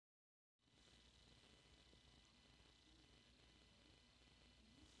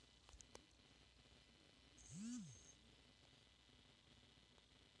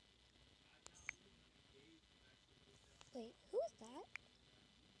Wait, who's that?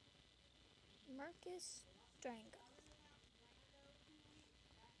 Marcus Drango.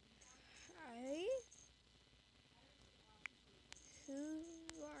 Hi? Who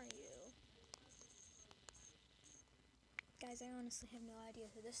are you? Guys, I honestly have no idea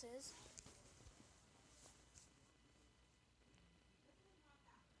who this is.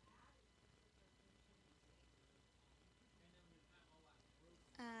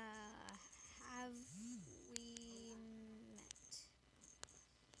 Have we met?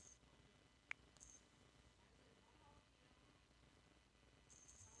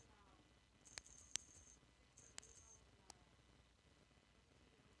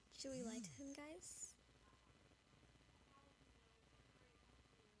 Should we lie to him, guys?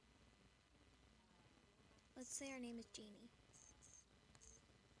 Let's say our name is Jamie.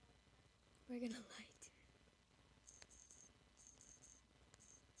 We're gonna lie to him.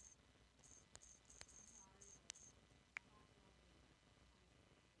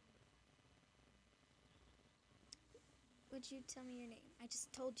 Would you tell me your name? I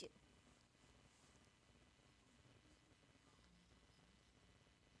just told you.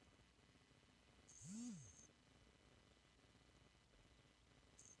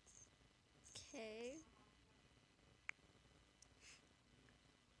 Okay.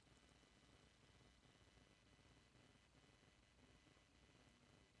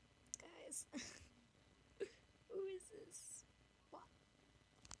 Guys. Who is this? What?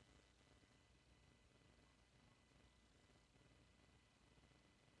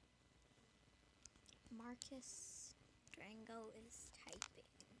 Marcus Drango is typing.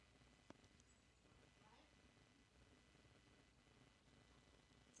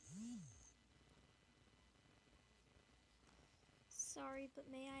 Sorry, but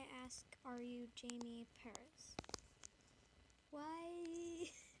may I ask, are you Jamie Paris? Why?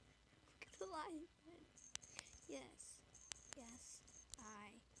 I'm gonna lie again. Yes. Yes.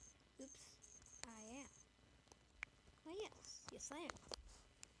 Oops. I am. Why, yes. Yes, I am.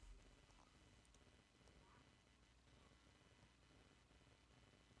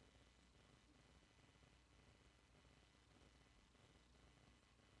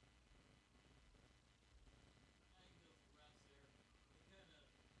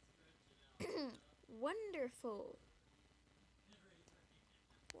 Wonderful.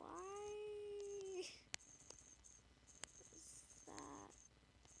 Why is that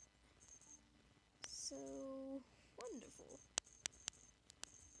so wonderful?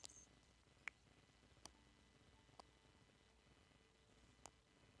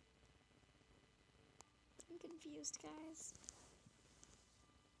 I'm confused, guys.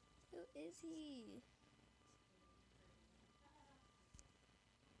 Who is he?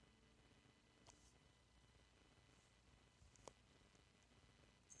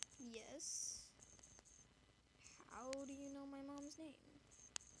 Yes. How do you know my mom's name?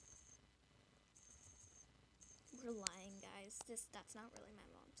 We're lying, guys. That's not really my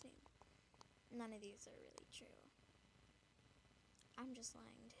mom's name. None of these are really true. I'm just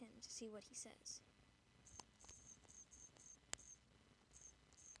lying to him to see what he says.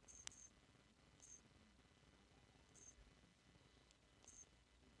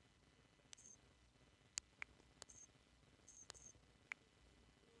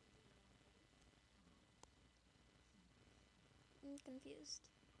 I'm confused.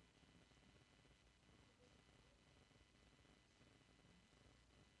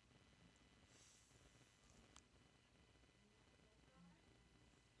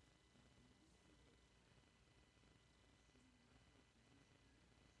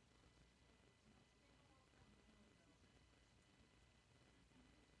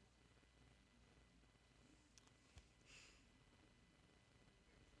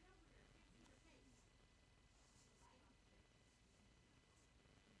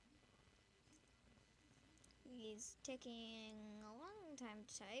 He's taking a long time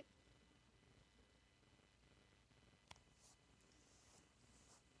to type.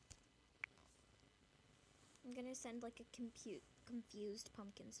 I'm gonna send like a confused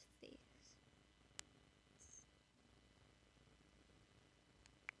pumpkin's face.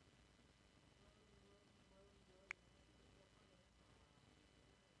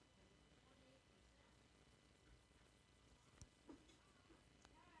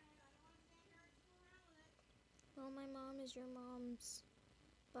 Well, my mom is your mom's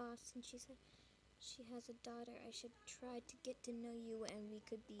boss, and she said she has a daughter. I should try to get to know you, and we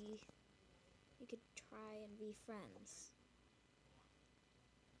could try and be friends.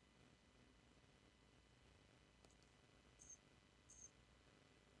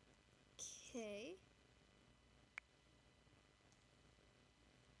 Okay.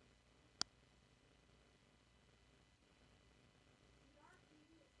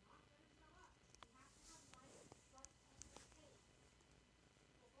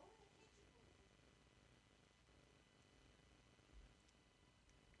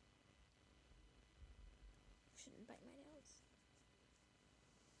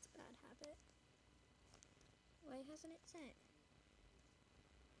 Why hasn't it sent?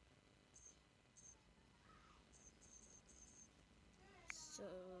 So,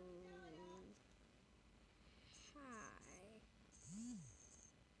 hi.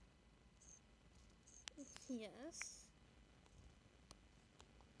 Yes.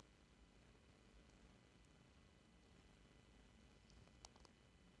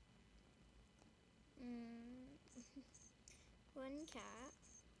 One cat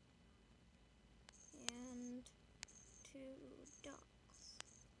and 2 dogs.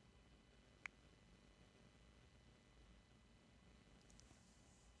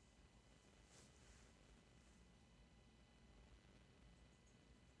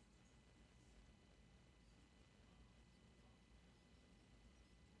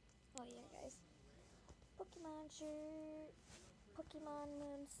 Oh yeah, guys. Pokemon shirt. Pokemon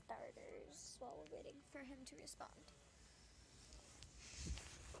Moon starters while we're waiting for him to respond.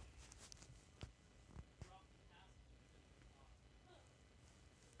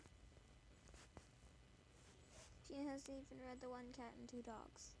 She hasn't even read the one cat and 2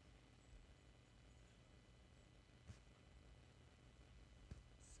 dogs.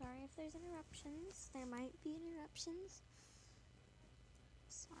 Sorry if there's interruptions. There might be interruptions.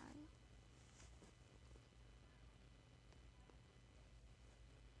 Sorry.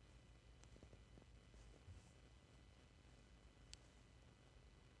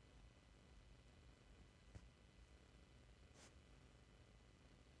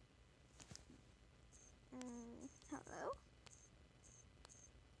 Hello?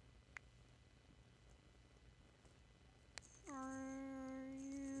 Are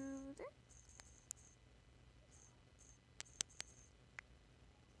you there?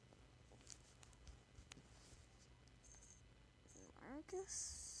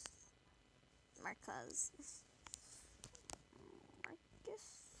 Marcus? Marcus. Marcus?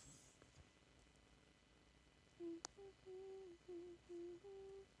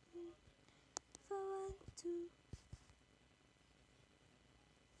 If I want to.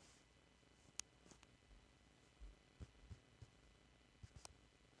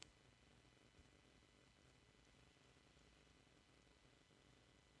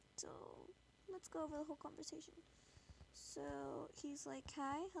 So, let's go over the whole conversation. So, he's like,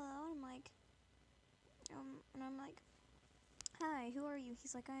 hi, hello, and I'm like, hi, who are you?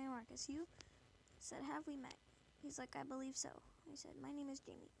 He's like, I am Marcus. You? I said, have we met? He's like, I believe so. I said, my name is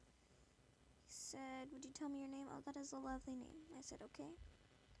Jamie. He said, would you tell me your name? Oh, that is a lovely name. I said, okay. ...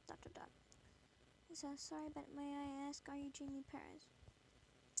 He said, sorry, but may I ask, are you Jamie Perez?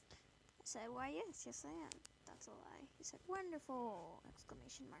 I said, why, yes, yes I am. That's a lie. He said, wonderful!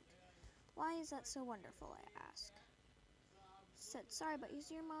 Exclamation mark. Why is that so wonderful, I asked. He said, sorry, but is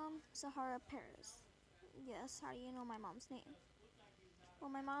your mom Zahara Perez? Yes, how do you know my mom's name? Well,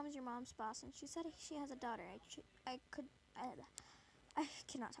 my mom is your mom's boss, and she said she has a daughter. I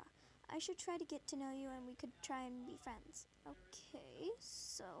cannot talk. I should try to get to know you, and we could try and be friends. Okay,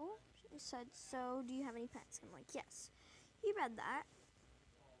 so, she said, so, do you have any pets? I'm like, yes. He read that,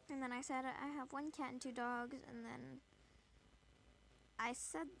 and then I said, I have 1 cat and 2 dogs, and then I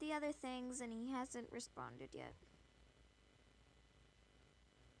said the other things, and he hasn't responded yet.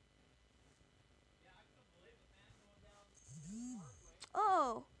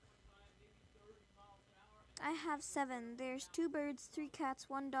 Oh! I have 7. There's 2 birds, 3 cats,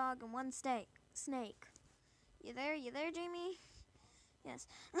 1 dog, and 1 snake. You there? You there, Jamie? Yes.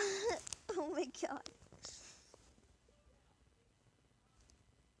 Oh my god.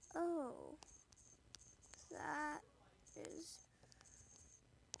 Oh. That is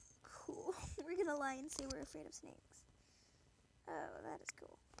cool. We're gonna lie and say we're afraid of snakes. Oh, that is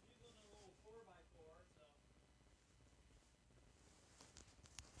cool.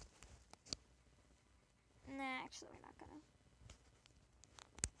 Nah, actually we're not gonna.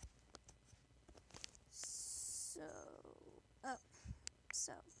 So, oh,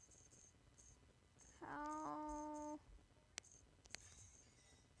 so, how,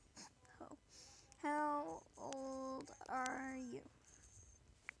 oh, how old are you?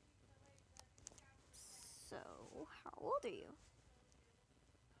 So, how old are you?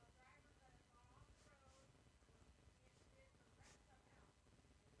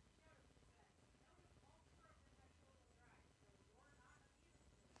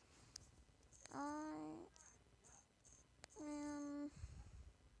 I am.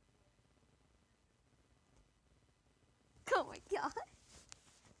 Oh my god.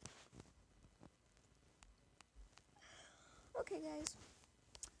 Okay, guys.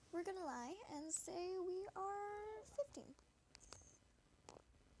 We're gonna lie and say we are 15.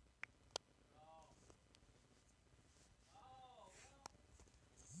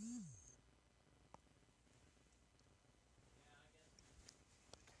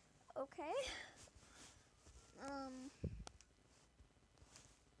 Okay.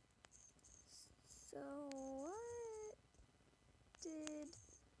 So what did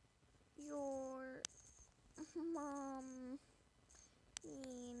your mom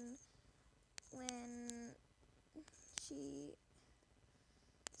mean when she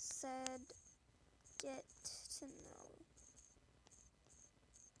said get to know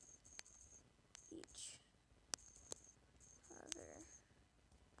each other?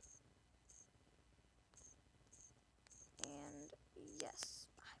 And yes,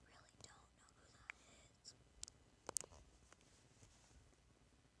 I really don't know who that is.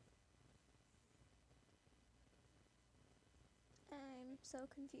 I'm so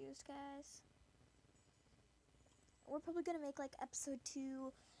confused, guys. We're probably gonna make like episode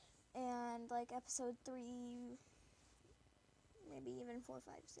 2 and like episode 3, maybe even 4,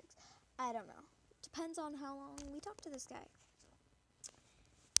 5, 6. I don't know. Depends on how long we talk to this guy.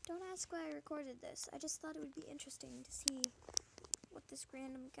 Don't ask why I recorded this. I just thought it would be interesting to see what this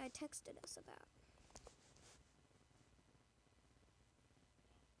random guy texted us about.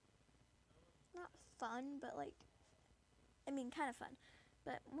 Not fun, but like, I mean, kind of fun,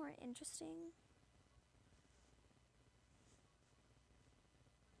 but more interesting.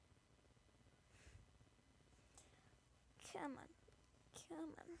 Come on.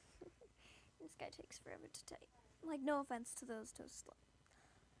 Come on. This guy takes forever to type. Like, no offense to those slow.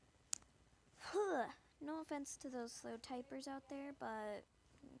 No offense to those slow typers out there, but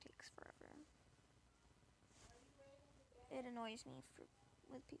it takes forever. It annoys me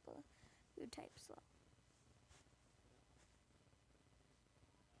with people who type slow.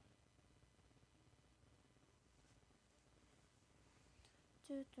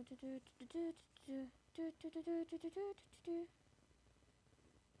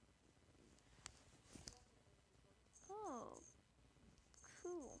 Oh,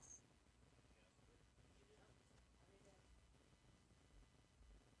 cool.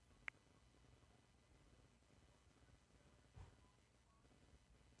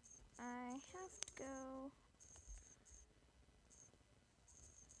 I have to go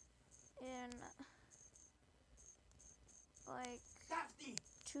in like Daphne!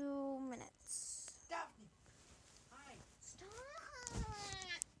 2 minutes. Daphne! Hi! Stop!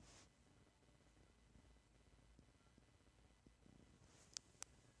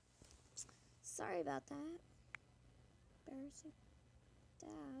 Sorry about that. Embarrassing.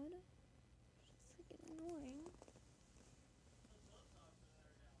 Dad. Freaking annoying.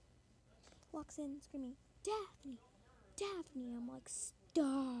 Walks in screaming, Daphne! Daphne! I'm like,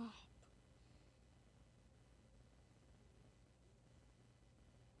 stop!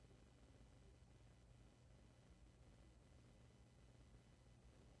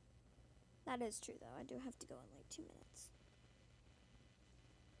 That is true, though. I do have to go in like 2 minutes.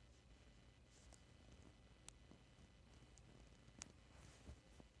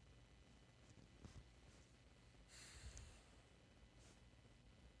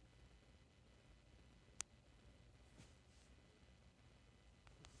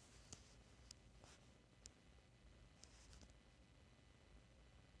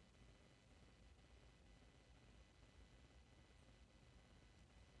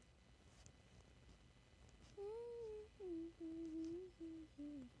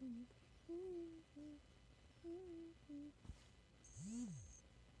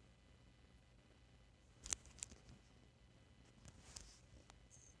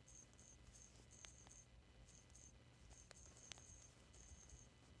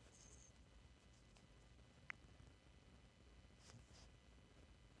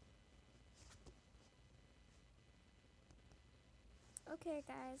 Okay,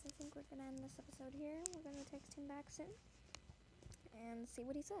 guys, I think we're gonna end this episode here. We're gonna text him back soon and see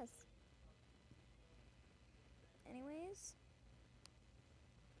what he says. Anyways,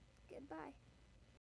 goodbye.